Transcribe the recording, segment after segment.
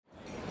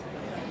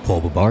Pull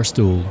up a bar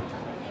stool.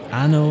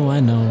 I know,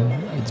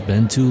 it's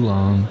been too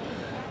long.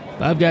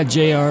 But I've got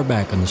JR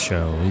back on the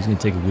show. He's going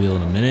to take a wheel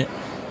in a minute.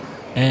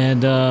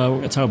 And we're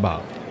going to talk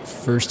about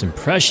first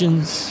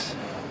impressions.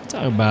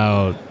 Talk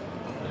about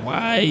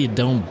why you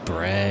don't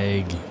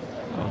brag.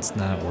 Oh, it's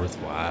not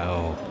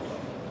worthwhile.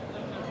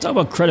 Talk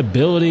about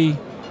credibility,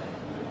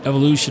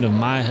 evolution of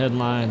my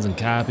headlines and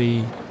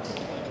copy,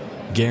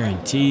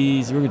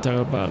 guarantees. We're going to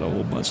talk about a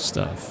whole bunch of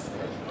stuff.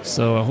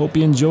 So I hope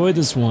you enjoyed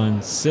this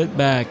one. Sit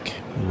back,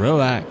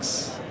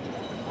 relax,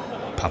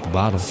 pop a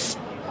bottle.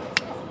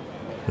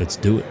 Let's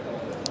do it.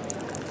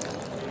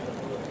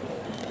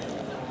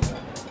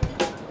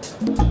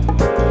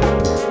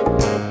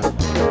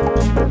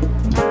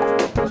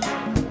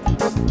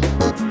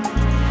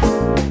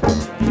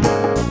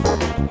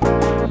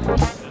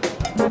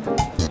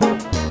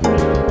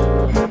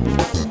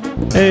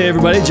 Hey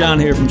everybody,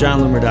 John here from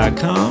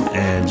johnloomer.com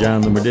and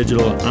John Loomer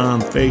Digital on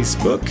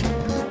Facebook.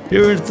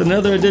 Here with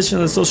another edition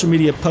of the Social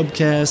Media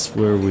PUBCAST,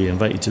 where we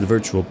invite you to the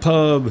virtual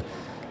pub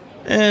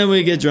and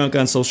we get drunk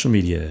on social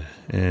media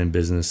and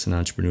business and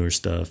entrepreneur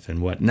stuff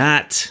and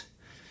whatnot.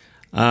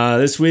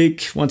 This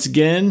week, once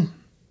again,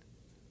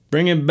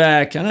 bringing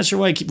back, I'm not sure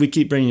why we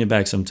keep bringing it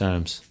back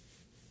sometimes.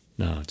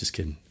 No, just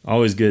kidding.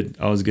 Always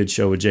good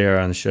show with JR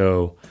on the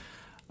show.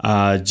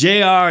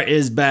 JR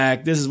is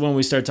back. This is when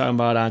we start talking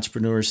about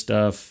entrepreneur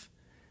stuff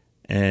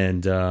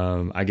and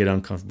I get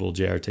uncomfortable.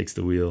 JR takes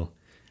the wheel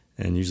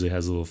and usually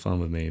has a little fun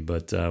with me.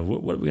 But what are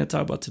we going to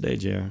talk about today,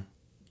 JR?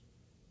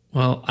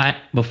 Well,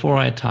 before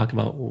I talk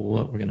about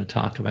what we're going to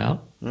talk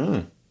about,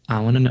 I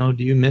want to know,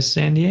 do you miss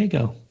San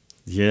Diego?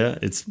 Yeah,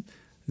 it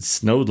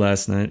snowed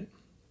last night.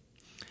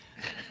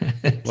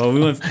 Well,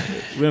 we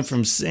went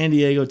from San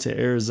Diego to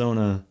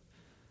Arizona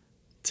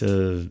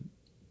to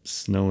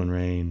snow and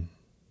rain.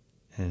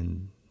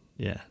 And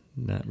yeah,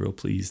 not real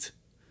pleased.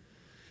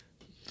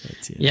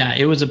 But, yeah,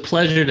 it was a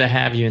pleasure to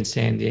have you in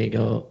San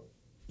Diego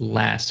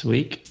last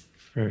week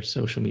for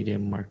Social Media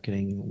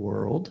Marketing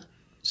World.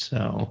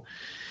 So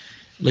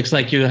looks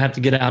like you'll have to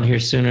get out here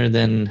sooner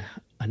than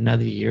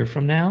another year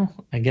from now.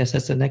 I guess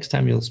that's the next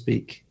time you'll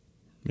speak.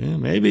 Yeah,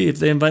 maybe if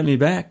they invite me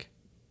back.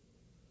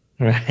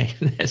 Right,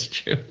 that's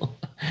true.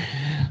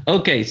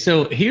 Okay,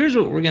 so here's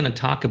what we're going to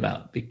talk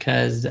about,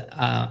 because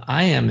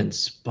I am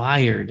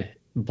inspired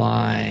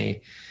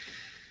by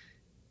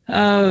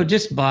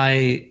just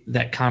by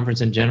that conference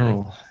in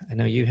general. I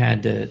know you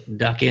had to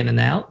duck in and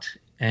out,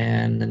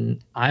 and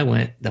then I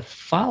went the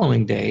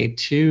following day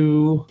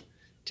to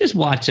just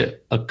watch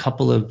a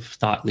couple of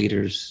thought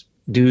leaders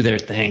do their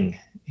thing,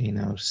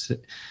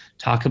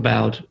 talk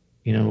about,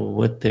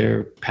 what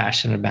they're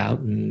passionate about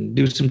and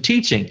do some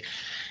teaching.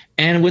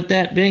 And with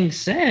that being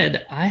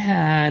said, I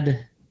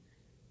had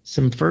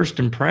some first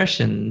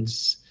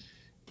impressions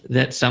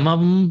that some of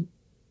them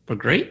were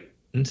great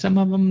and some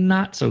of them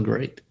not so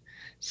great.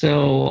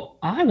 So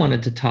I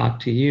wanted to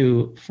talk to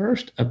you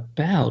first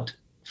about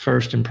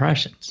first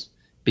impressions,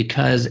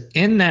 because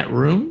in that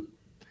room,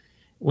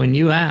 when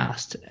you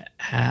asked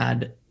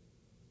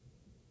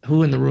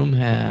who in the room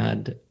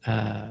had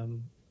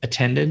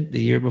attended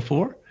the year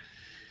before,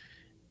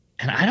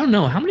 and I don't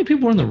know, how many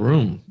people were in the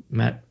room,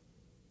 Matt,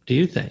 do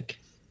you think?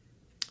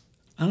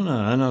 I don't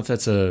know if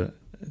that's I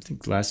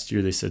think last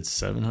year they said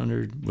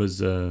 700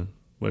 was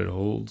what it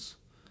holds.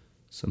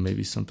 So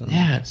maybe something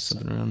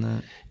around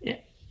that.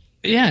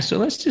 Yeah, so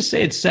let's just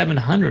say it's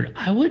 700.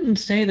 I wouldn't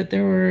say that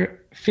there were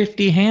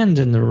 50 hands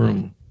in the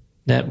room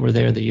that were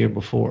there the year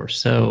before.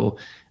 So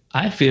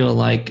I feel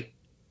like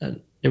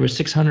there were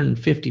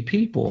 650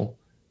 people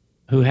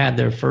who had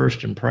their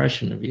first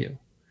impression of you.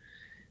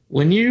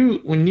 When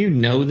you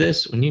know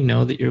this, when you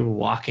know that you're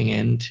walking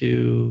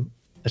into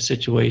a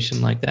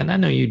situation like that, and I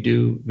know you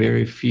do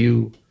very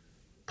few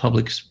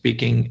public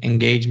speaking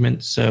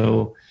engagements,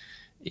 so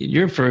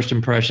your first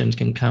impressions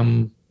can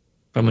come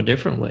from a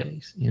different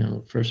ways.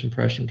 First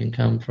impression can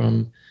come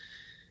from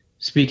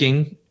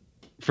speaking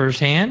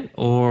firsthand,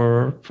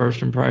 or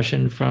first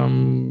impression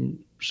from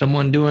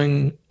someone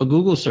doing a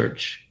Google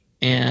search,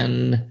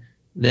 and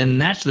then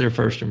that's their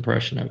first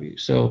impression of you.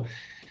 So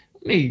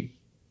let me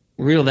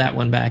reel that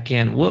one back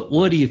in.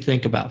 What do you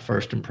think about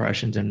first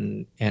impressions,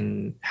 and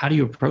how do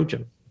you approach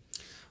them?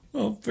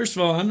 Well, first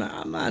of all,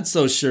 I'm not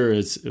so sure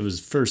it was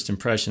first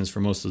impressions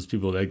for most of those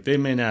people. Like, they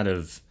may not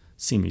have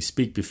seen me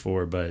speak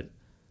before, but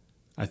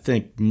I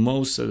think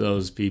most of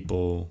those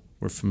people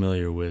were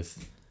familiar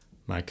with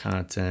my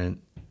content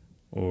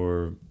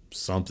or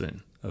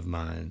something of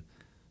mine,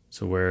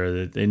 so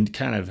where they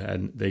kind of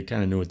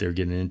knew what they were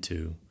getting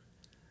into.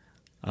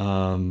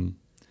 But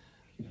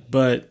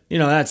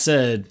that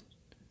said,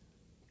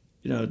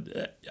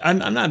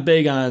 I'm not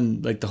big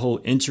on like the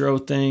whole intro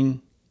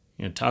thing,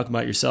 talk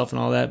about yourself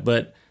and all that,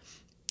 but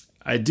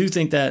I do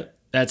think that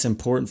that's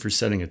important for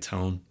setting a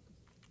tone.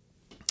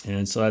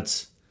 And so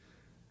that's,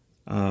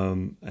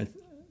 I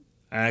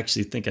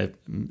actually think I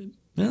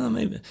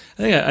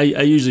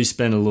usually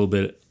spend a little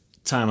bit of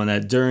time on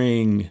that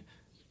during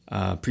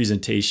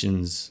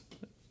presentations,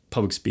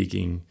 public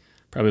speaking,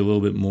 probably a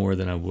little bit more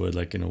than I would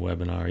like in a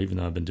webinar, even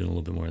though I've been doing a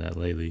little bit more of that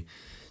lately.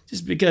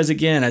 just because,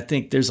 again, I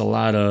think there's a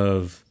lot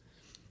of,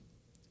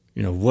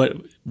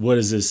 what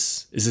is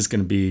this? Is this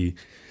going to be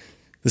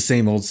the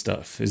same old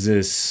stuff? Is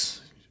this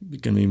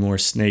going to be more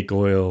snake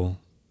oil,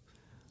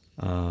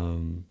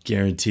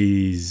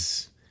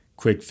 guarantees,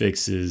 quick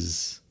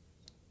fixes,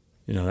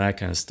 that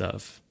kind of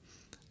stuff?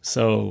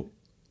 So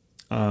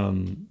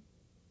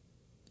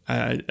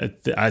I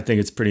think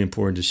it's pretty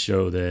important to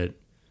show that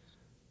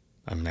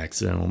I'm an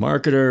accidental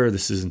marketer.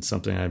 This isn't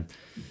something I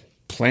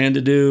plan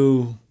to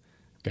do.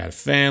 I've got a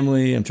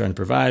family I'm trying to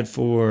provide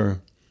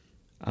for.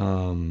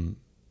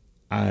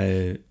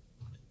 I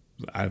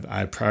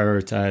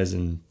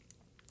prioritize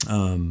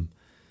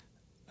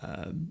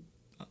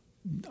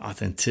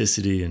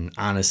authenticity and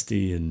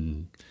honesty,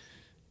 and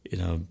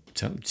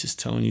just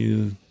telling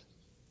you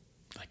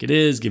like it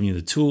is, giving you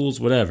the tools,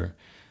 whatever,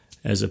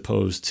 as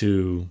opposed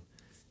to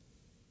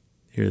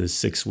here are the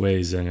 6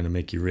 ways that I'm going to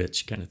make you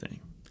rich kind of thing.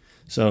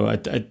 So I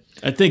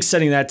think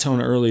setting that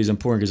tone early is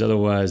important, because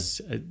otherwise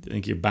I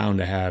think you're bound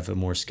to have a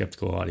more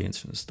skeptical audience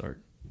from the start.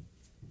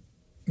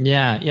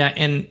 Yeah.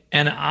 And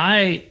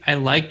I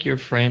like your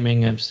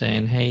framing of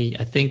saying, hey,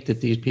 I think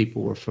that these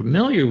people were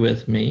familiar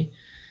with me.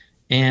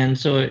 And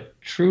so it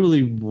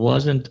truly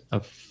wasn't a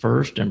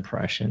first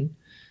impression.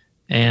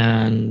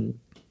 And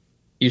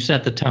you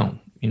set the tone.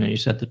 You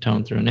set the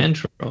tone through an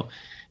intro.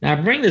 Now, I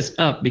bring this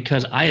up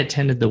because I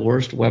attended the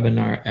worst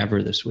webinar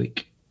ever this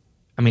week.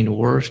 I mean,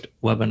 worst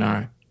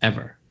webinar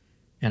ever.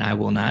 And I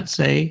will not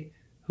say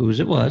whose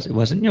it was. It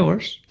wasn't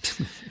yours.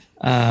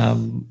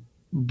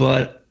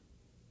 But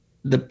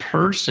the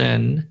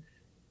person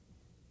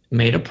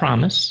made a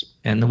promise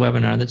in the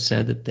webinar that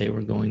said that they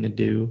were going to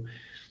do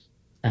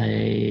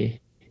an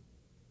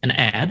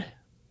ad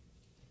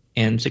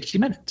in 60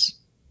 minutes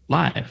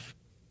live.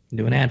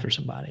 Do an ad for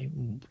somebody,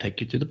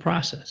 take you through the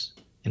process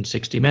in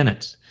 60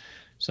 minutes.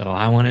 So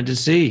I wanted to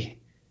see.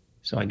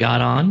 So I got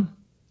on,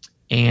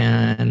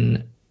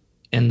 and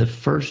in the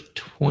first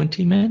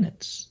 20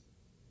 minutes,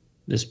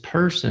 this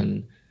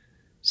person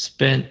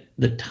spent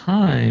the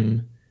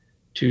time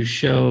to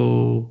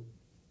show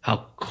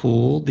how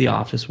cool the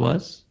office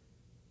was,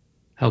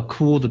 how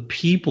cool the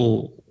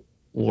people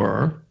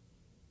were,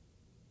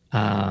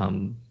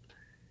 how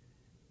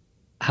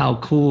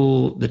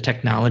cool the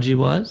technology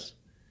was,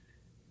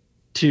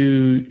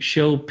 to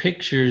show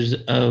pictures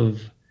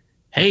of,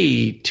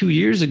 hey, 2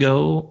 years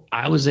ago,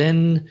 I was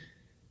in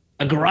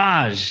a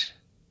garage,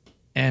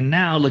 and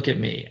now look at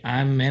me,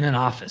 I'm in an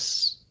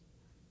office.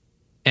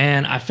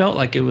 And I felt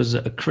like it was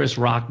a Chris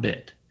Rock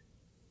bit,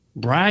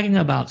 bragging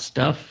about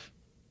stuff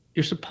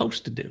you're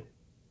supposed to do.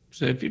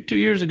 So if you're 2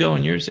 years ago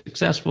and you're a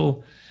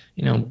successful,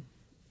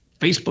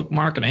 Facebook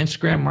marketer,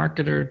 Instagram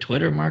marketer,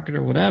 Twitter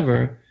marketer,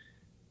 whatever,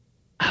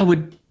 I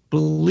would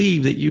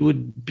believe that you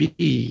would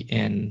be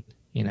in,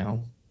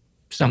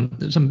 some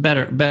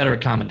better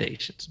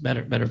accommodations,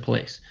 better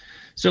place.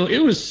 So it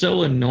was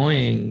so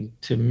annoying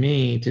to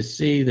me to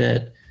see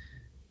that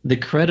the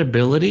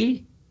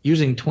credibility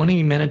using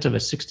 20 minutes of a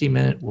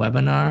 60-minute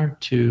webinar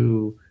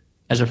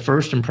as a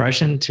first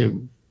impression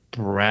to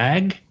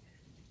brag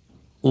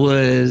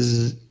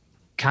was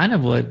kind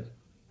of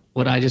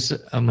what I just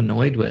am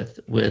annoyed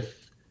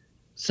with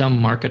some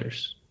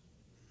marketers.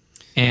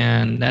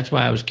 And that's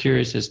why I was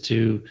curious as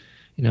to,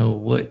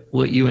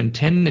 what you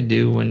intend to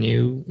do when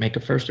you make a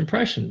first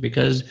impression,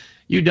 because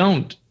you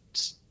don't,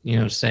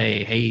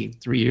 say, hey,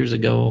 3 years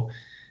ago,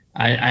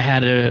 I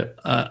had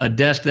a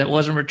desk that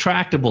wasn't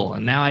retractable,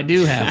 and now I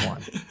do have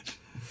one.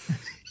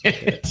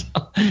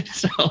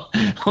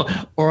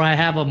 Or I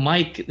have a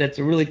mic that's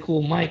a really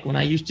cool mic when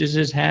I used to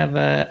just have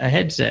a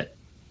headset,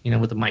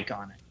 with a mic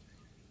on it.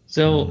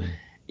 So,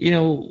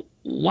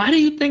 why do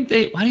you think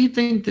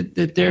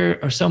that there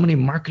are so many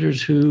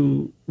marketers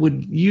who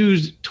would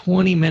use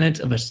 20 minutes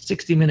of a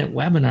 60-minute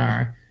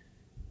webinar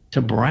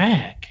to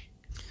brag?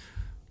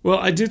 Well,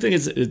 I do think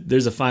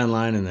there's a fine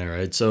line in there,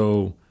 right?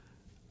 So,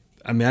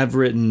 I'm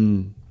trying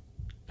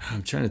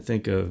to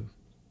think of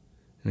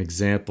an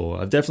example.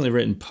 I've definitely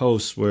written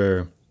posts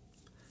where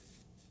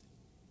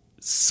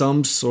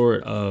some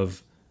sort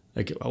of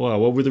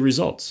what were the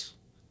results?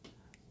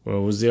 What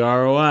was the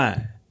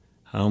ROI?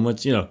 How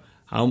much,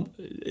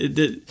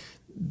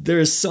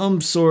 there's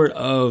some sort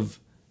of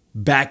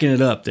backing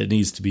it up that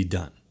needs to be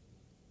done,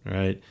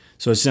 right?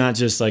 So it's not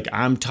just like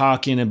I'm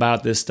talking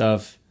about this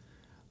stuff.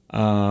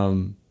 I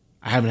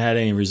haven't had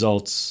any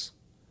results,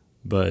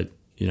 but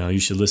you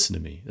should listen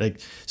to me.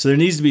 So there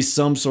needs to be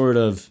some sort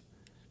of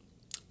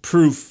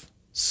proof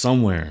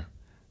somewhere.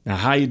 Now,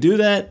 how you do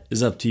that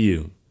is up to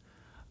you.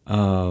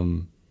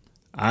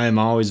 I am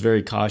always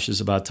very cautious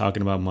about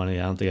talking about money.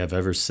 I don't think I've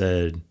ever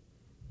said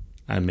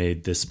I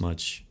made this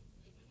much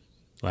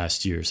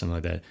last year or something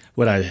like that.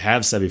 What I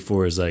have said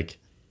before is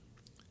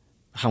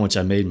how much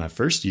I made my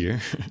first year,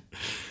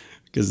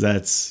 because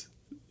that's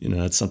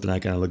something I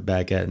kind of look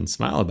back at and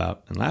smile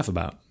about and laugh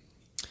about.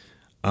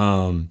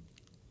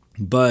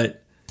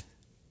 But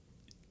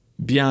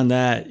beyond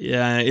that,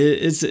 yeah,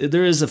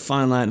 there is a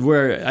fine line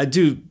where I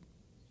do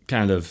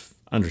kind of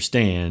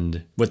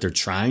understand what they're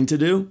trying to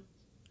do.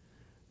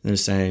 They're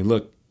saying,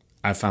 look,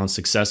 I found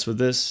success with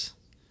this,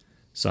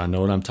 so I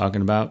know what I'm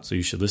talking about, so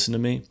you should listen to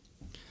me.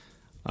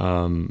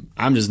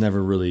 I'm just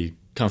never really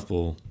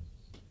comfortable,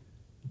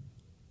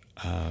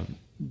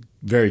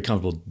 very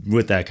comfortable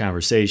with that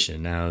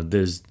conversation. Now,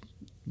 there's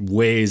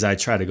ways I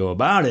try to go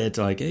about it,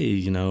 like, hey,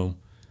 you know,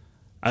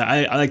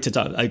 I like to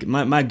talk, like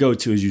my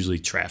go-to is usually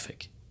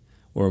traffic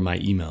or my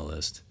email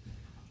list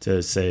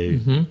to say,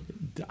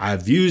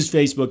 I've used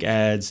Facebook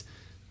ads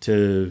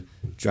to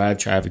drive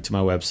traffic to my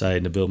website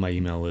and to build my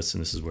email list,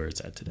 and this is where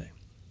it's at today.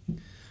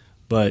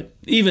 But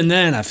even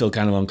then, I feel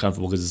kind of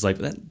uncomfortable because it's like,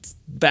 that's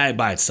bad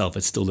by itself.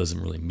 It still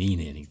doesn't really mean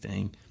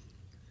anything.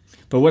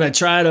 But what I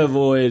try to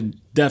avoid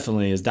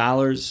definitely is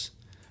dollars,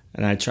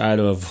 and I try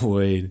to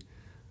avoid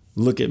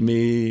look at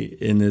me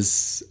in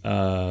this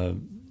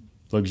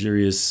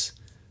luxurious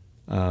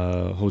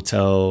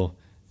hotel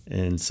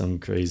in some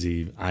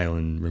crazy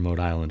island, remote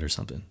island or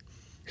something.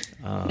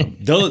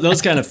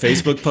 Those kind of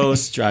Facebook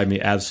posts drive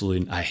me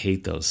absolutely. I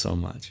hate those so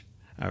much.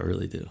 I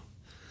really do.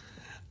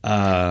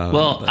 I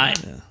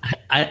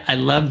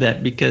love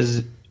that,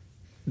 because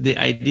the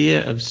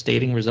idea of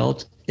stating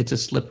results, it's a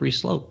slippery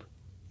slope.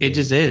 It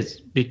just is,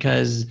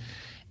 because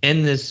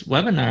in this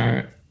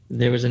webinar,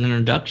 there was an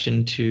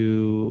introduction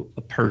to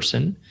a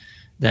person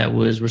that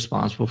was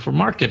responsible for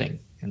marketing,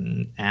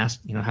 and asked,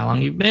 you know, how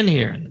long you've been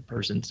here. And the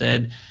person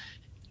said,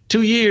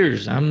 2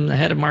 years. I'm the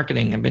head of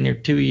marketing. I've been here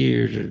 2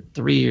 years or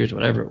 3 years,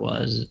 whatever it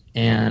was.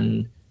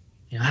 And,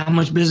 you know, how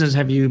much business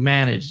have you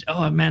managed?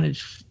 Oh, I've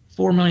managed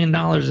 $4 million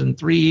in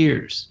 3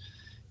 years.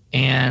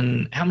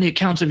 And how many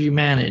accounts have you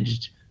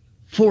managed?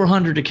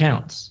 400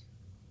 accounts.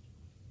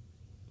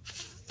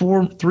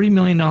 $3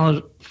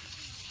 million,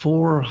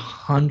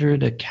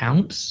 400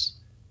 accounts.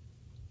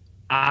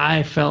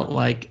 I felt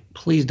like,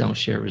 please don't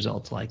share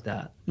results like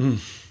that,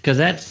 because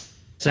that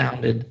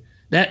sounded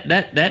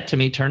that to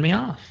me turned me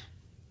off.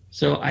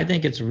 So I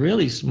think it's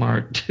really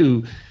smart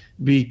to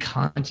be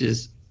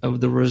conscious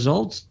of the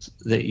results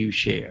that you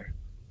share.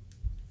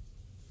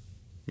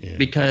 Yeah.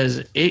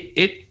 Because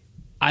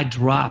I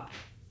dropped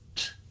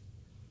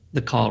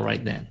the call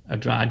right then. I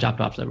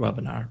dropped off the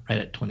webinar right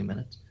at 20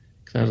 minutes,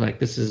 because I was like,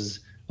 this is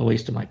a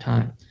waste of my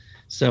time.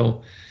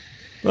 So,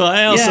 well,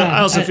 I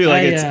also feel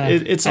like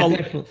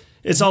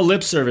it's all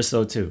lip service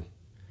though too,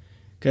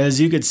 because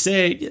you could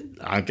say,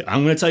 I'm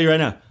going to tell you right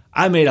now,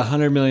 I made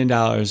 $100 million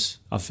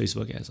off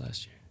Facebook ads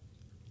last year.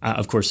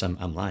 Of course,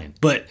 I'm lying,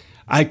 but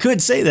I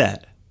could say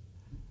that,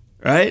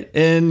 right?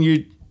 And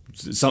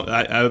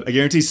I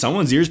guarantee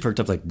someone's ears perked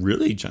up, like,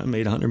 really, John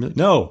made $100 million?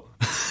 No,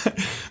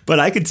 but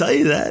I could tell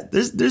you that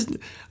there's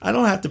I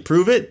don't have to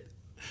prove it.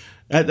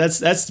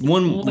 That's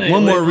one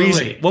more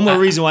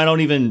reason why I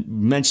don't even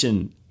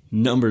mention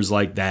numbers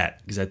like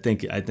that, because I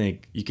think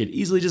you could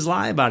easily just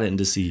lie about it and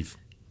deceive.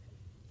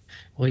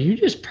 Well, you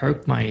just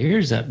perked my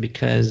ears up,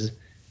 because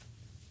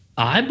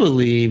I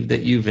believe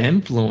that you've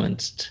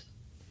influenced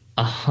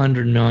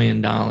 $100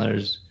 million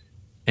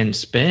in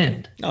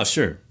spend. Oh,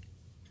 sure.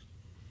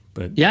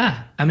 But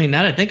yeah, I mean,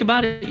 now that I think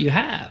about it, you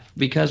have,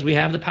 because we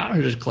have the Power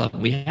Hitters Club.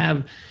 We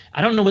have,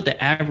 I don't know what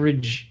the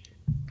average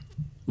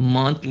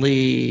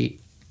monthly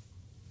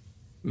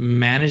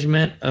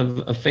management of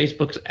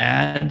Facebook's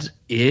ads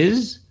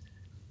is,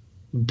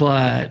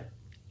 but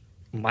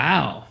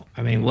wow.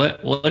 I mean,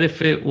 what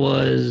if it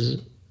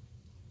was,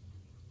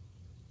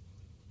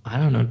 I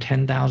don't know,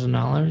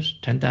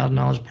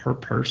 $10,000 per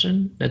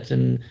person that's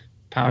in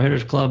Power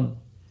Hitters Club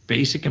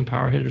Basic and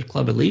Power Hitters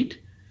Club Elite,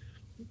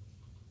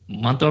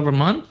 month over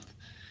month?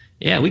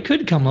 Yeah, we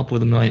could come up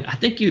with $1 million. I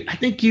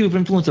think you've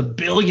influenced $1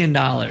 billion.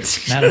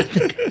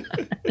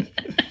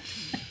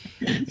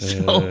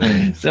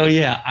 So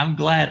yeah, I'm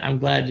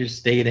glad you're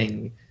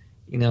stating,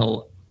 you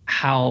know,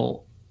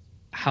 how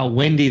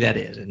windy that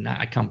is. And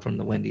I come from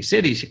the Windy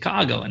City,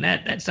 Chicago, and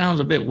that sounds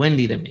a bit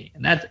windy to me.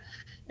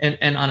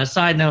 And on a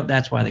side note,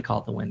 that's why they call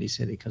it the Windy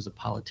City, because of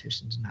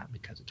politicians, not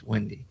because it's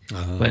windy.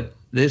 Uh-huh. But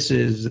this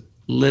is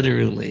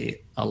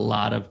literally a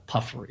lot of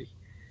puffery.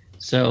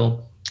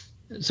 So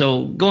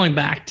going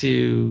back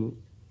to,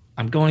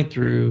 I'm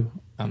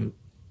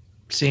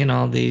seeing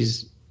all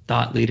these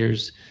thought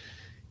leaders,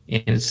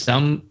 and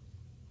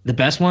the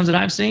best ones that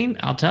I've seen,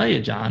 I'll tell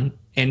you, John,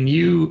 and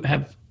you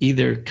have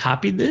either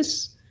copied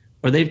this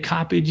or they've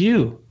copied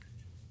you.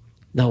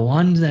 The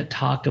ones that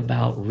talk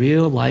about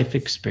real life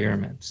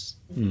experiments.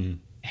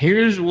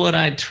 Here's what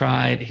I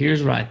tried.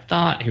 Here's what I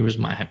thought. Here was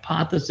my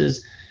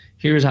hypothesis.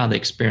 Here's how the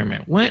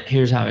experiment went.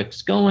 Here's how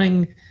it's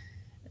going.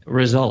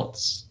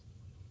 Results.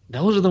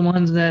 Those are the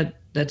ones that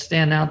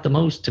stand out the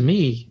most to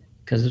me,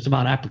 because it's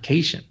about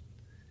application.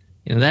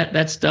 You know,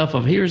 that stuff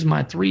of, here's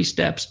my 3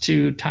 steps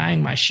to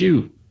tying my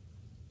shoe.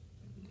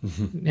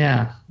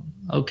 Yeah.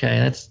 Okay.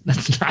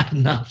 That's not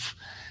enough.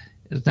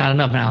 It's not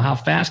enough. Now, how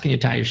fast can you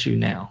tie your shoe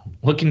now?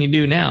 What can you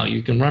do now?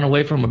 You can run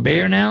away from a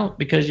bear now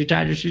because you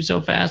tied your shoe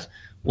so fast,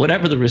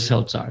 whatever the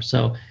results are.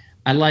 So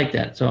I like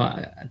that. So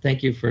I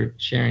thank you for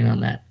sharing on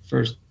that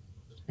first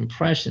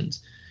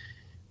impressions.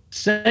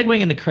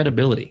 Segueing into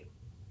credibility.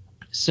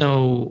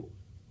 So,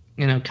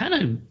 you know, kind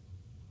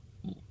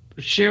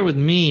of share with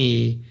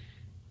me,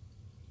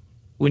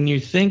 when you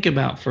think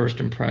about first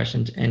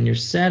impressions and you're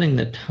setting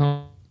the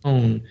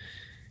tone,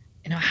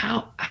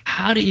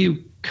 how do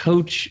you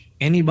coach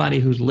anybody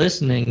who's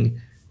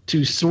listening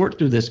to sort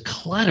through this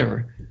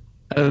clutter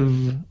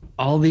of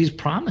all these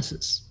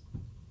promises?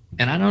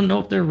 And I don't know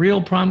if they're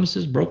real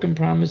promises, broken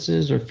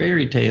promises, or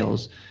fairy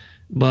tales,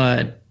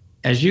 but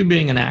as you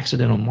being an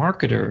accidental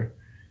marketer,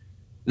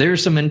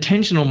 there's some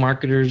intentional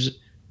marketers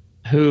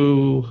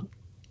who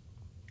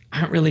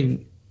aren't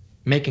really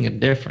making a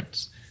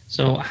difference.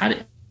 So how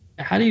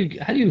do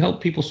you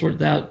help people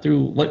sort out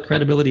through what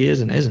credibility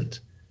is and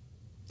isn't?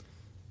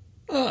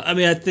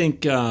 I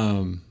think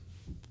I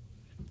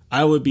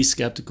would be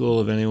skeptical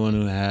of anyone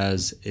who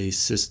has a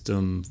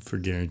system for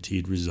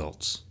guaranteed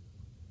results.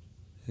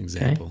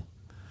 Example.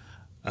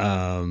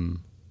 Okay.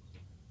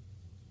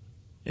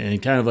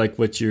 And kind of like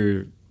what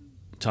you're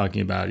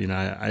talking about,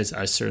 I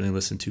certainly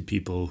listen to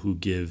people who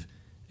give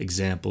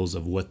examples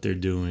of what they're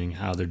doing,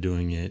 how they're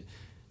doing it,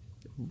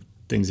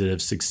 things that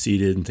have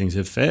succeeded and things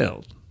that have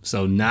failed.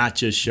 So not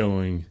just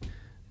showing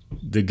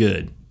the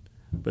good,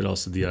 but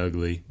also the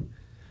ugly.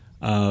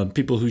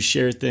 People who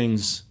share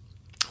things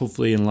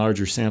hopefully in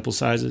larger sample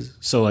sizes.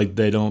 So like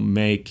they don't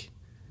make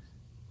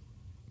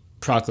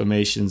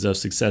proclamations of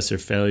success or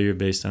failure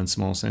based on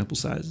small sample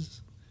sizes.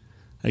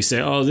 They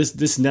say, oh,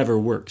 this never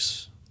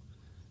works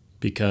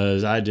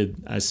because I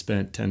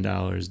spent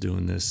 $10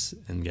 doing this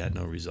and got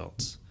no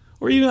results.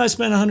 Or even I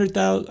spent $100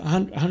 or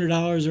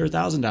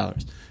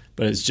 $1,000,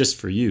 but it's just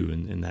for you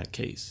in that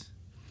case.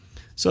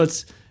 So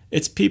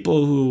it's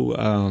people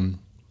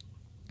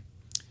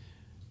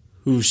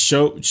who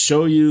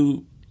show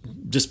you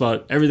just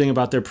about everything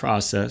about their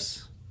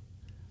process,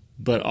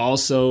 but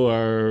also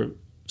are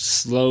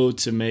slow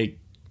to make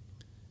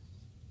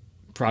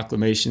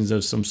proclamations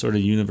of some sort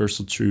of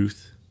universal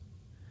truth,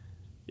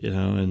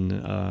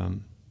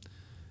 and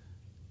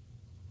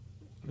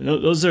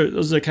those are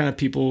the kind of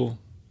people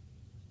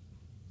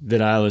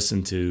that I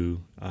listen to.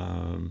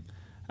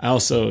 I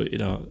also,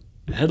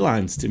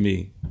 headlines to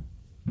me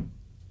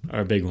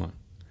are a big one.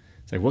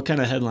 It's like, what kind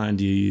of headline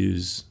do you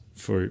use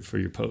for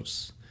your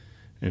posts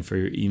and for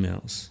your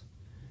emails?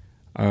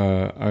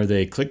 Are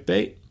they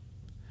clickbait?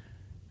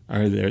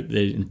 Are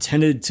they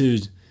intended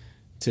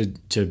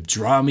to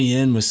draw me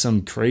in with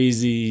some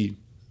crazy,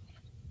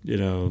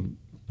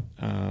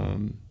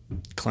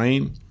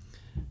 claim?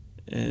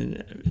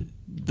 And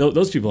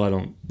those people I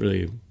don't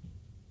really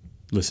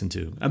listen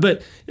to.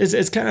 But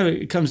it's kind of,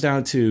 it comes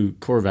down to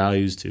core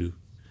values too.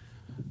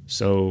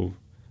 So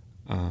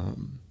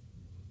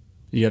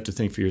you have to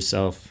think for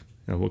yourself,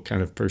 what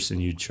kind of person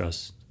you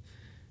trust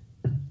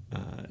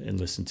and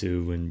listen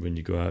to when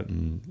you go out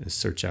and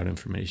search out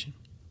information.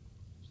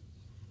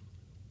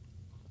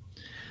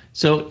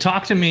 So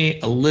talk to me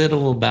a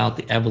little about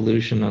the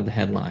evolution of the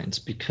headlines,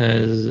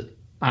 because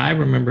I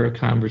remember a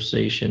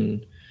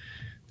conversation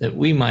that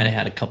we might have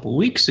had a couple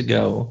weeks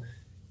ago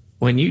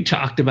when you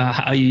talked about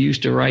how you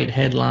used to write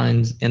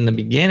headlines in the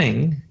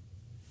beginning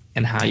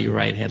and how you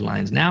write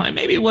headlines now. And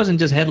maybe it wasn't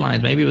just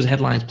headlines, maybe it was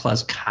headlines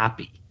plus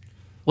copy.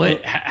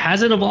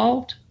 Has it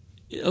evolved?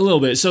 A little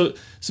bit. So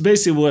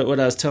basically what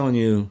I was telling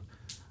you,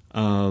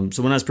 so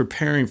when I was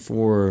preparing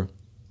for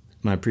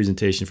my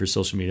presentation for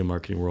Social Media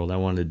Marketing World, I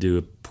wanted to do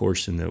a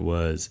portion that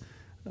was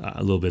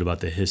a little bit about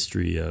the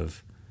history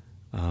of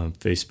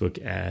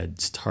Facebook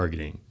ads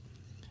targeting.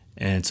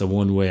 And so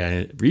one way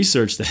I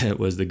researched that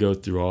was to go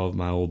through all of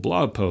my old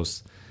blog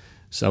posts.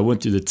 So I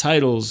went through the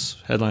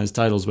titles, headlines,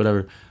 titles,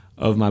 whatever,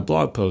 of my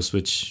blog posts,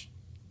 which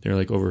there are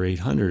like over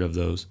 800 of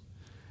those.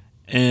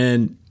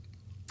 And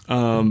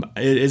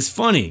it's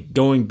funny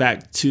going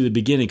back to the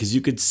beginning because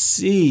you could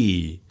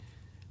see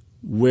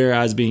where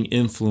I was being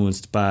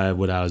influenced by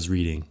what I was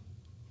reading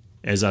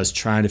as I was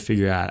trying to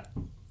figure out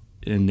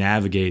and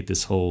navigate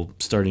this whole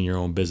starting your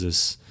own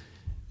business,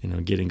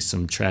 getting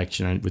some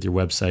traction with your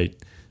website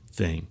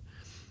thing.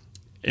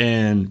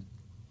 And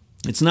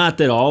it's not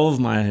that all of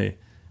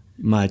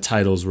my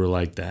titles were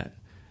like that.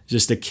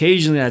 Just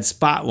occasionally I'd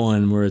spot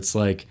one where it's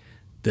like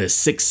the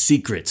 6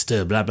 secrets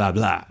to blah, blah,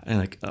 blah. And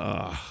like,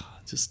 oh,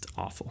 just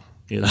awful,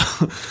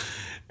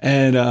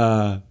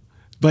 And,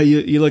 but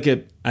you look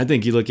at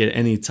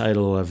any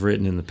title I've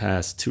written in the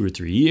past 2 or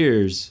 3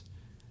 years,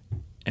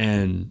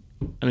 and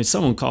I mean,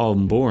 someone called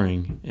them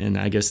boring, and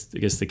I guess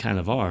they kind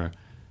of are,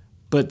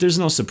 but there's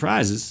no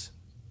surprises.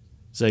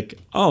 It's like,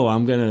 oh,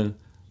 I'm going to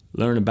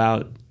learn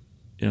about,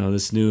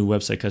 this new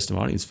website custom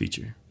audience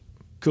feature.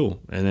 Cool.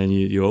 And then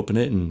you open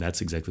it and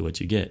that's exactly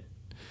what you get.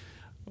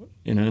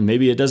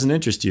 Maybe it doesn't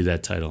interest you,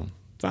 that title.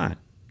 Fine.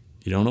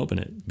 You don't open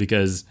it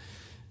because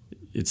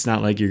it's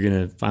not like you're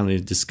going to finally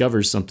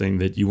discover something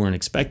that you weren't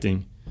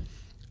expecting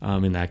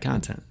in that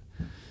content.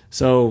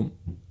 So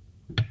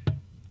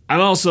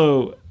I'm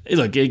also,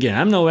 look, again,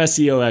 I'm no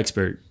SEO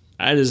expert.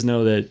 I just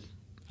know that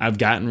I've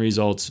gotten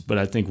results, but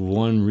I think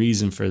one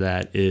reason for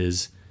that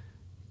is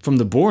from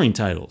the boring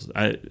titles.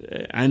 I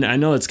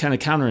know it's kind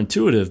of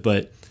counterintuitive,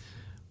 but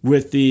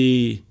with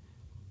the,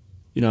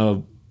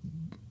 big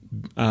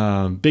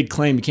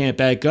claim you can't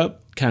back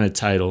up kind of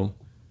title,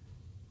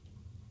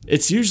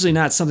 it's usually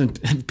not something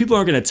people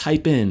aren't going to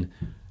type in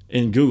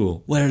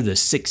Google, what are the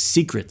 6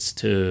 secrets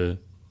to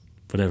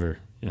whatever,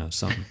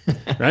 something,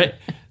 right?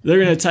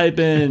 They're going to type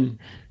in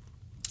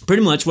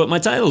pretty much what my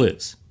title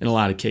is in a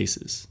lot of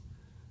cases.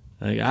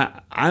 Like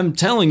I'm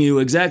telling you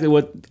exactly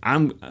what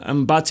I'm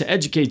about to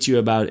educate you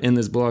about in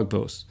this blog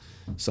post.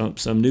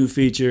 Some new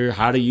feature,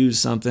 how to use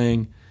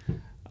something,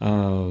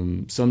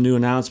 some new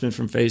announcement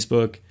from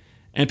Facebook,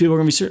 and people are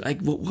going to be like,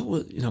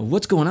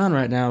 what's going on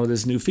right now with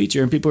this new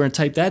feature? And people are going to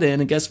type that in,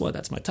 and guess what?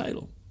 That's my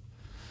title.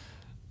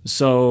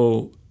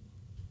 So,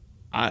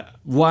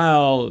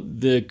 while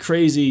the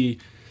crazy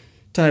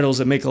titles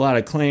that make a lot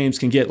of claims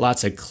can get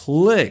lots of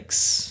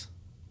clicks,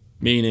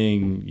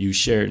 meaning you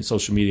share it in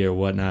social media or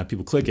whatnot,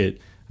 people click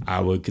it, I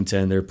would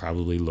contend they're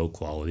probably low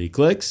quality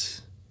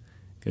clicks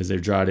because they're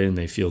drawn in,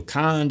 they feel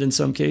conned in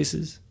some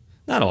cases.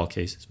 Not all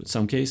cases, but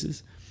some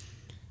cases.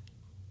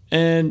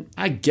 And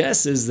my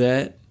guess is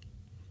that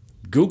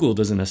Google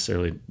doesn't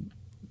necessarily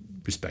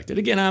respect it.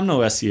 Again, I'm no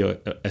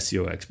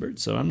SEO expert,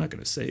 so I'm not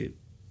going to say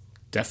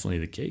definitely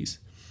the case.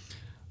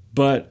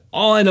 But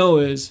all I know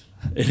is,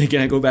 and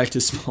again, I go back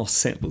to small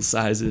sample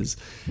sizes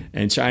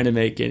and try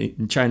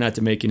not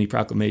to make any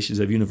proclamations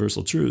of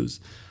universal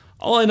truths.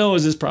 All I know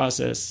is this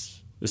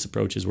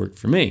approach has worked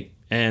for me.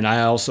 And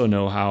I also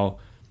know how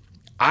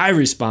I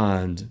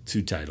respond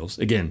to titles.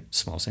 Again,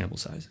 small sample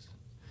sizes.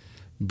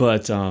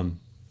 But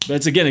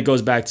again, it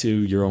goes back to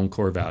your own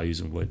core values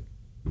and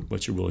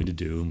what you're willing to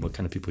do and what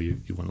kind of people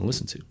you want to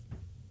listen to.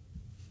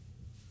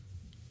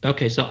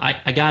 Okay, so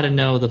I got to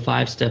know the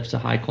 5 steps to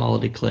high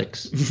quality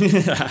clicks.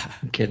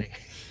 I'm kidding.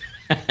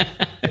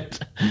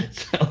 But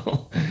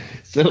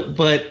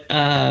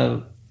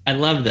I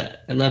love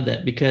that. I love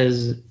that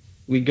because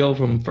we go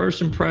from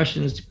first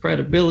impressions to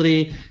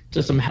credibility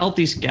to some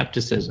healthy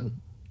skepticism.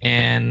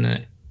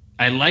 And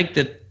I like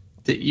that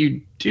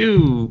you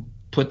do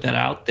put that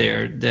out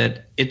there,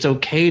 that it's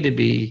okay to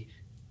be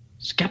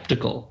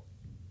skeptical.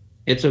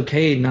 It's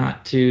okay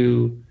not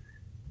to,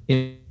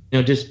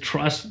 just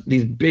trust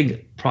these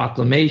big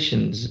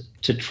proclamations,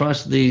 to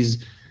trust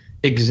these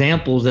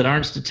examples that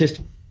aren't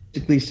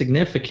statistically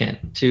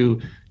significant,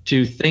 to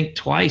think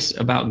twice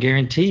about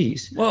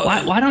guarantees. Well,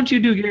 why don't you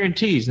do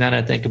guarantees now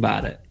that I think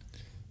about it?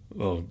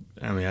 Well,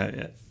 I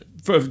mean,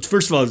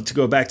 first of all, to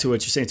go back to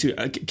what you're saying too,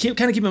 keep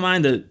in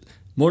mind the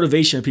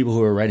motivation of people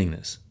who are writing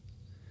this.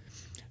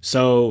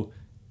 So,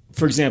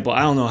 for example, I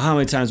don't know how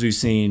many times we've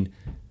seen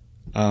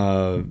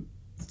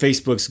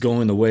Facebook's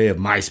going the way of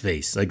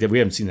MySpace. Like, we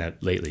haven't seen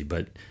that lately,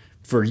 but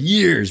for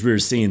years we were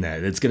seeing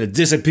that. It's going to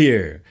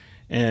disappear.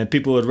 And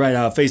people would write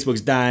out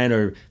Facebook's dying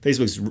or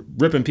Facebook's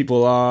ripping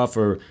people off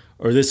or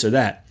this or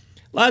that.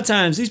 A lot of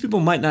times these people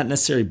might not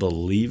necessarily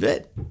believe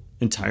it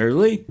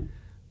entirely,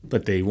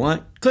 but they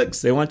want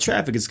clicks. They want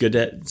traffic. It's good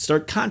to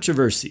start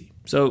controversy.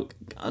 So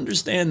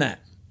understand that,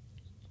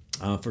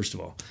 first of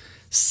all.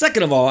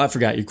 Second of all, I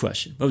forgot your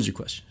question. What was your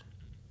question?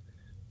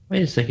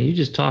 Wait a second.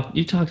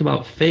 You talked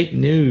about fake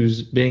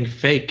news being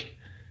fake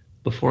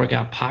before it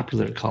got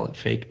popular to call it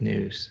fake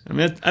news. I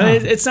mean,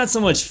 it's not so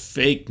much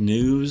fake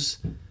news.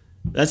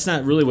 That's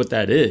not really what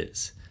that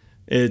is.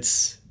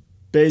 It's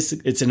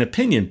an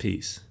opinion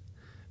piece,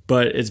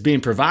 but it's being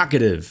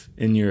provocative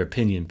in your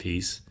opinion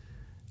piece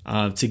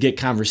to get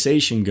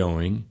conversation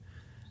going.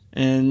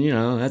 And,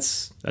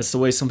 that's the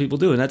way some people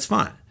do it, and that's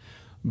fine.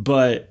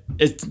 But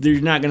they're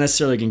not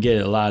necessarily going to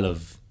get a lot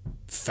of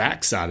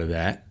facts out of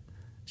that.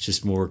 It's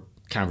just more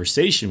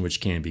conversation,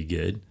 which can be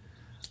good.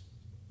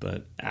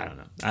 But I don't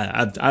know.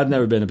 I've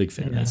never been a big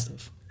fan of that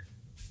stuff.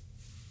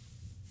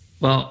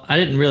 Well, I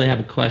didn't really have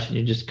a question.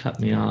 You just cut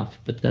me off,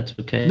 but that's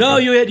okay. No,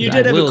 you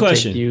did have a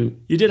question. You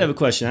did have a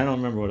question. I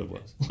don't remember what it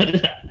was.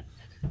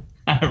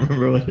 I don't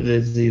remember what it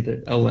is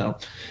either. Oh, well.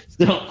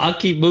 So I'll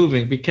keep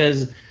moving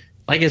because,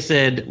 like I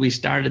said, we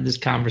started this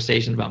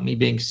conversation about me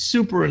being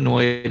super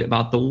annoyed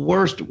about the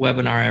worst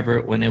webinar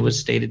ever when it was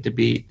stated to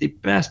be the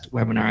best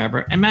webinar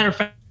ever. And matter of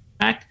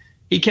fact,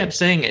 he kept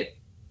saying it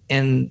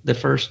in the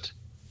first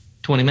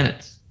 20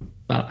 minutes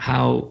about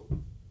how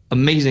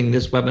amazing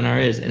this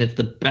webinar is, and it's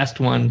the best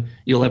one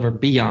you'll ever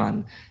be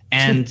on,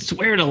 and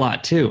swear it a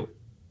lot too.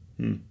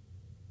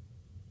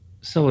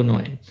 So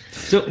annoying.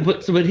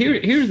 But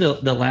here's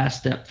the last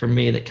step for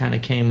me that kind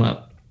of came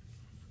up,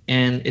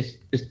 and it's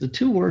the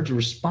 2 words: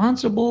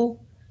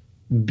 responsible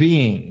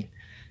being.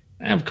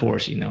 And of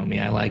course, you know me,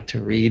 I like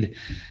to read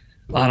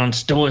a lot on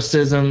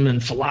stoicism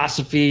and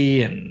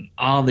philosophy and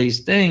all these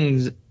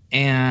things,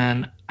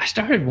 and I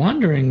started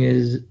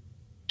wondering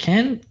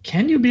can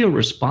you be a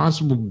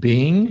responsible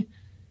being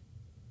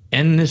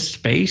in this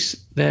space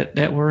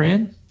that we're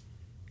in?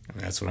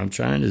 That's what I'm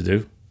trying to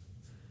do.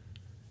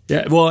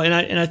 Yeah, well, and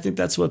I think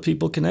that's what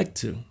people connect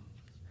to.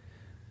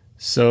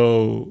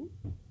 So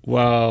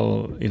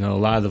while, a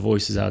lot of the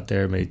voices out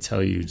there may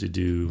tell you to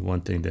do one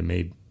thing that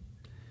may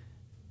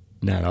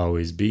not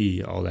always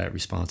be all that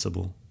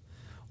responsible,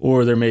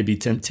 or there may be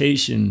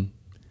temptation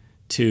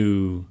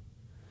to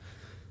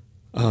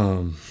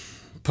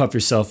puff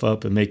yourself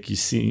up and make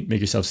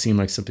yourself seem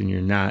like something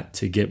you're not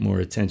to get more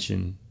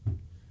attention.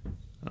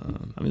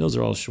 Those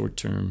are all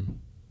short-term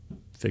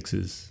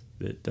fixes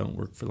that don't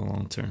work for the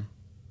long term.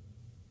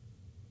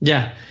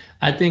 Yeah,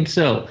 I think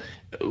so.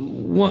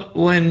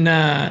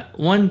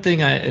 One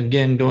thing,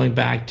 again, going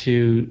back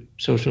to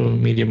social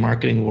media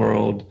marketing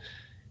world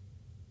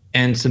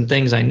and some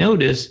things I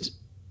noticed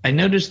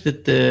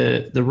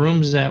that the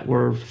rooms that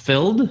were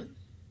filled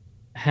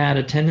had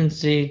a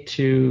tendency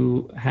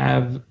to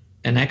have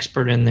an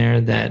expert in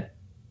there that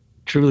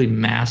truly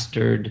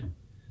mastered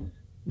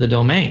the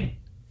domain.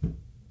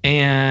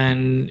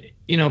 And,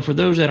 for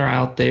those that are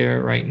out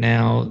there right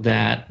now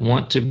that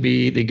want to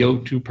be the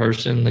go-to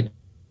person, the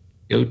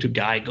go-to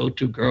guy,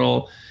 go-to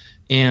girl,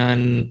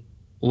 and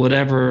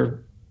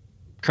whatever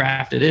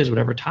craft it is,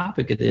 whatever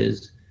topic it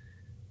is,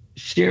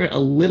 share a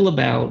little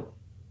about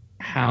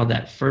how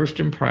that first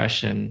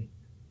impression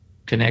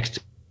connects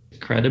to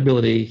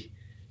credibility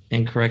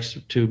and connects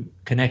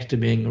to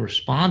being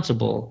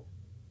responsible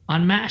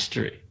on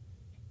mastery.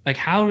 Like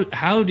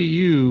how do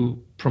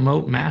you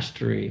promote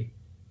mastery,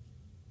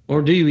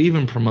 or do you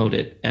even promote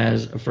it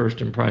as a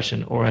first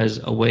impression or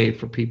as a way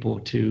for people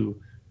to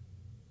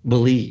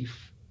believe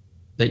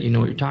that you know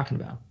what you're talking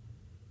about?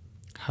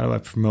 How do I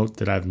promote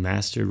that I've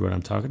mastered what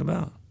I'm talking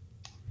about?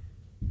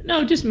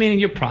 No, just meaning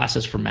your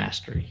process for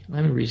mastery.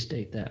 Let me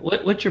restate that.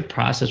 What's your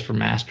process for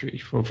mastery,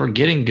 for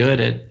getting good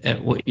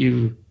at what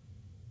you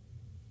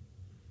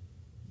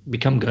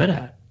become good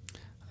at?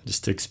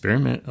 Just to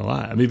experiment a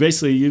lot. I mean,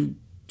 basically, you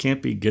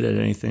can't be good at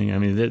anything. I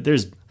mean,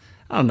 there's,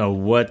 I don't know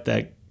what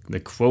the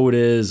quote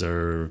is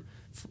or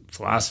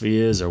philosophy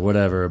is or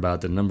whatever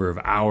about the number of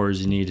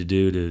hours you need to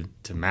do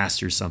to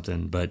master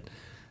something. But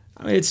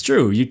I mean, it's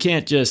true. You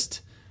can't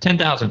just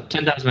 10,000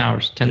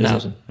 hours,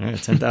 10,000. All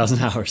right,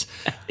 10,000 hours.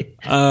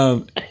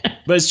 But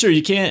it's true.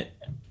 You can't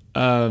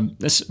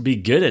be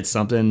good at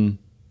something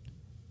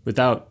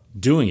without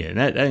doing it. And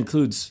that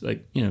includes,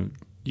 like,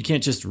 you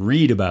can't just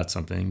read about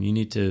something. You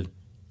need to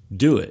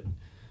do it.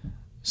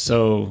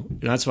 So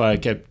that's why I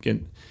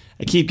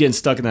keep getting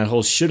stuck in that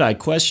whole should I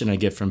question I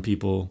get from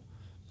people.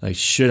 Like,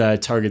 should I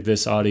target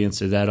this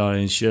audience or that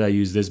audience? Should I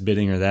use this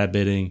bidding or that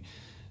bidding?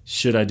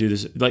 Should I do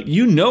this? Like,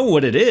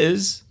 what it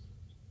is.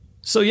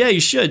 So yeah, you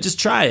should just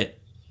try it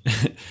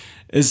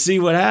and see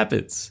what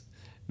happens.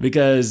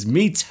 Because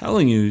me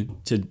telling you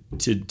to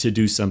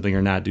do something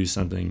or not do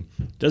something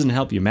doesn't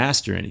help you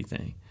master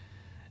anything.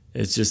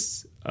 It's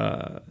just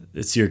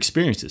it's your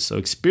experiences. So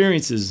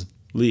experiences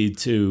lead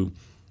to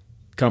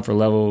comfort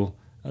level,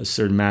 a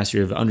certain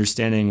mastery of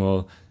understanding.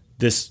 Well,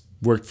 this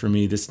worked for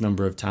me this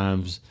number of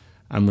times.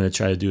 I'm going to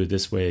try to do it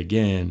this way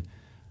again.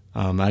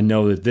 I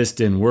know that this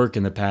didn't work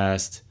in the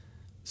past.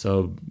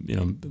 So, maybe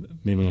I'm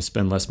going to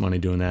spend less money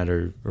doing that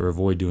or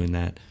avoid doing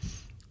that.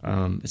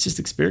 It's just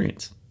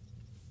experience.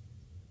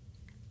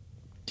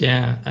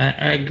 Yeah,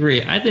 I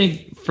agree. I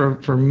think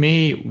for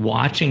me,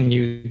 watching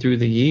you through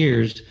the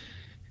years,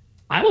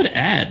 I would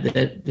add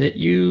that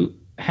you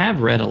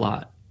have read a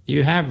lot.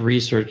 You have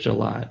researched a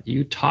lot.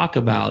 You talk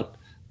about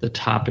the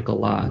topic a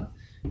lot.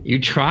 You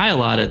try a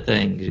lot of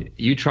things.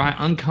 You try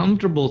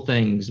uncomfortable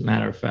things,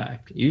 matter of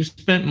fact. You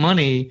spent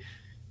money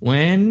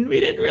when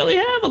we didn't really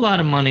have a lot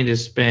of money to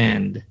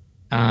spend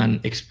on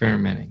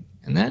experimenting.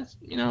 And that's,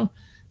 this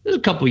was a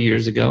couple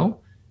years ago.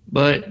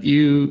 But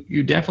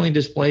you definitely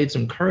displayed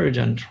some courage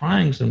on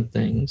trying some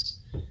things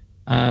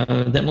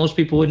that most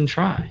people wouldn't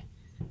try.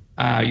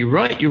 You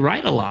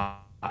write a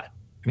lot. I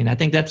mean, I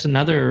think that's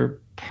another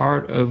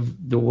part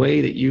of the way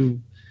that you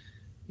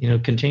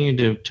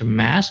continue to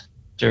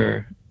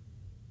master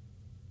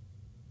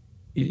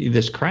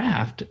this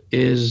craft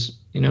is,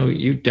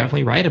 you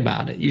definitely write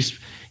about it.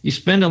 You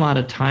spend a lot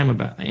of time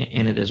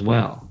in it as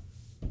well.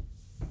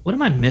 What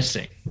am I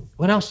missing?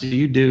 What else do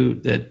you do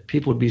that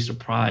people would be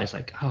surprised?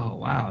 Like, oh,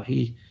 wow,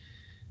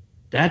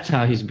 that's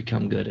how he's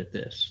become good at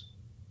this.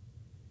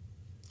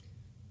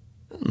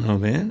 I don't know,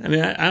 man. I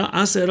mean, I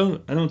honestly,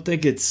 I don't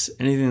think it's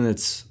anything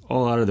that's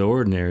all out of the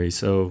ordinary.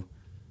 So,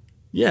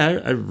 yeah,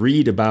 I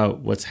read about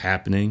what's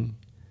happening.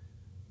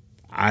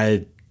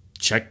 I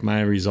check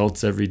my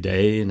results every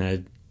day, and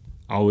I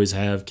always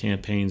have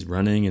campaigns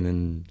running and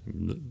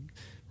then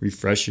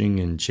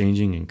refreshing and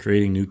changing and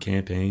creating new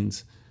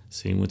campaigns,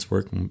 seeing what's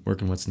working,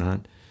 what's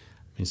not.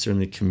 I mean,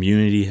 certainly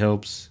community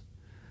helps.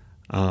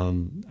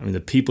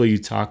 The people you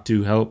talk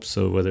to help.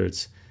 So whether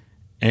it's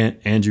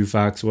Andrew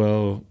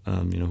Foxwell,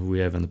 who we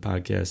have on the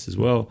podcast as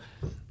well,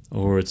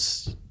 or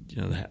it's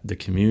the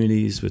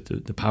communities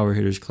with the Power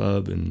Hitters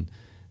Club and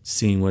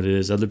seeing what it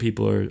is other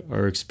people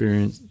are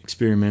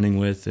experimenting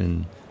with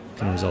and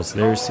kind of results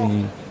they're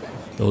seeing.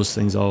 Those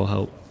things all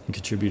help and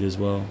contribute as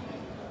well.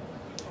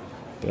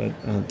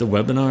 But the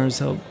webinars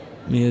help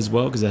me as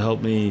well because it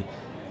helped me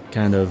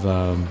kind of,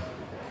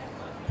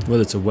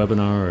 whether it's a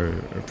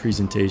webinar or a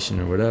presentation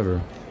or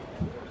whatever,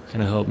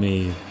 kind of help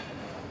me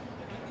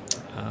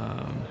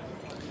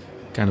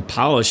kind of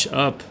polish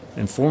up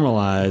and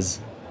formalize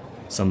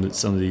some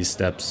of these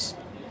steps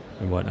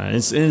and whatnot.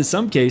 And in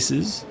some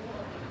cases,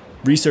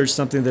 research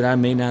something that I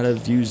may not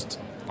have used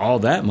all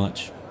that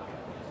much.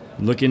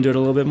 Look into it a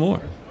little bit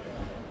more.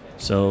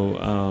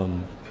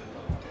 So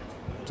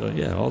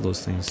yeah, all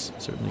those things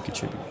certainly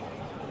contribute.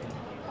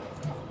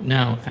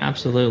 No,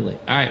 absolutely.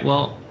 All right.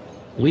 Well,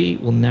 we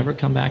will never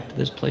come back to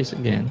this place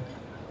again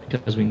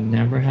because we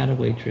never had a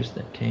waitress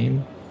that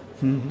came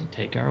to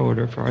take our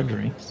order for our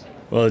drinks.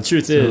 Well, the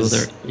truth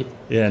is,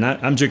 yeah, and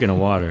I'm drinking a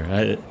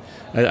water.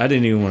 I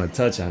didn't even want to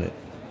touch on it.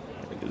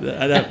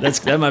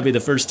 That might be the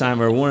first time,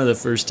 or one of the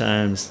first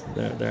times.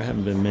 There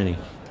haven't been many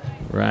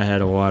where I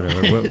had a water.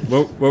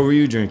 What were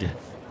you drinking?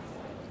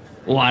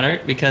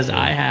 Water, because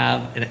I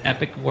have an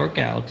epic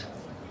workout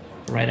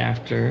right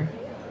after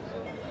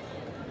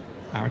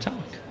our talk.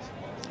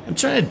 I'm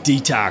trying to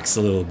detox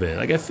a little bit.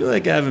 Like, I feel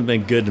like I haven't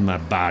been good to my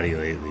body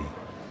lately.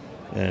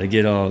 To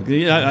get all,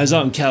 I was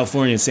out in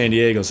California and San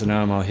Diego, so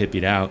now I'm all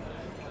hippied out.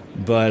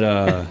 But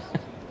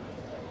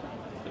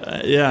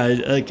yeah,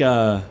 like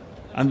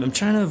I'm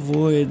trying to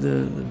avoid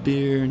the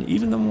beer and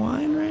even the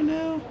wine right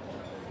now.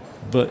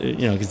 But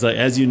because like,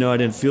 as you know, I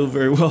didn't feel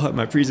very well at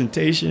my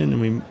presentation,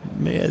 and we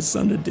may have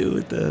something to do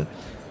with a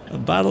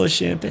bottle of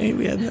champagne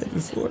we had the night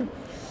before.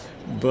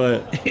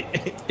 But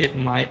it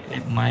might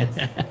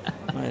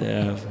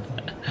have.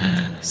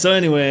 So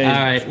anyway, all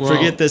right, well,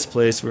 forget this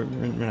place. We're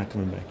not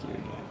coming back here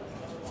again.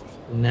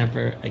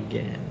 Never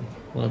again.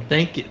 Well,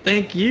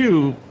 thank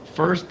you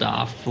first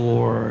off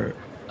for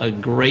a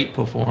great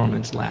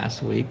performance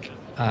last week.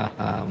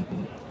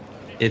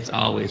 It's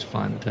always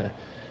fun to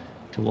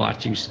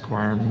watch you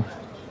squirm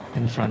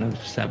in front of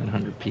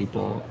 700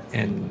 people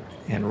and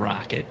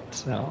rock it.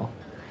 So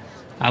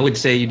I would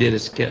say you did a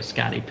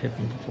Scottie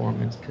Pippen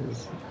performance,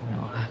 because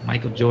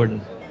Michael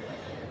Jordan,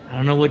 I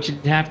don't know what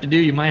you'd have to do.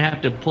 You might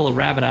have to pull a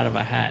rabbit out of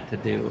a hat to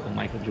do a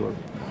Michael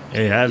Jordan.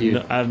 Hey, I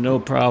have no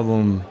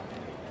problem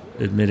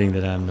admitting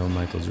that I'm no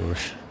Michael Jordan.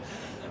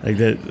 Like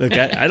that. Look,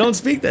 I don't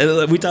speak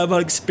that. We talk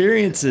about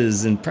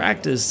experiences and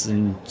practice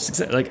and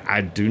success. Like,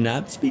 I do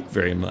not speak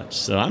very much,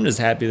 so I'm just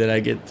happy that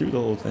I get through the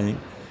whole thing,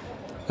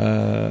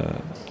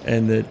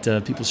 and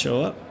that people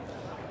show up,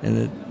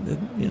 and that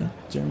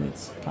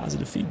generates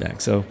positive feedback.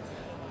 So,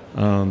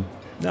 no,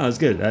 it's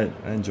good. I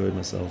enjoyed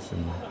myself,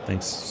 and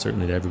thanks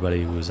certainly to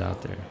everybody who was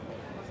out there.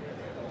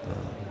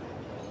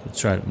 We'll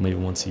try it maybe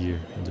once a year.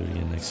 We'll do it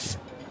again next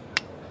year.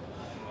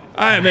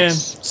 All right, man.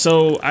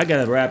 So I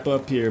got to wrap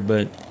up here,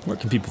 but where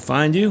can people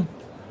find you?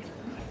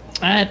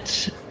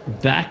 At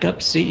Backup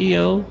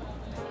CEO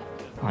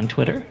on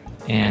Twitter.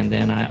 And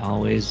then I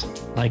always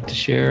like to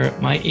share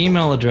my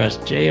email address,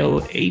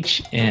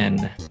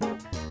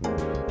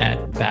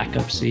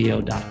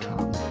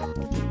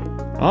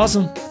 john@backupceo.com.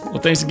 Awesome. Well,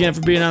 thanks again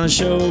for being on the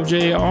show,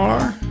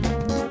 JR.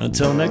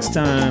 Until next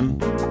time,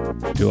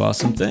 do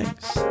awesome things.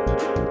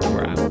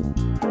 We're out.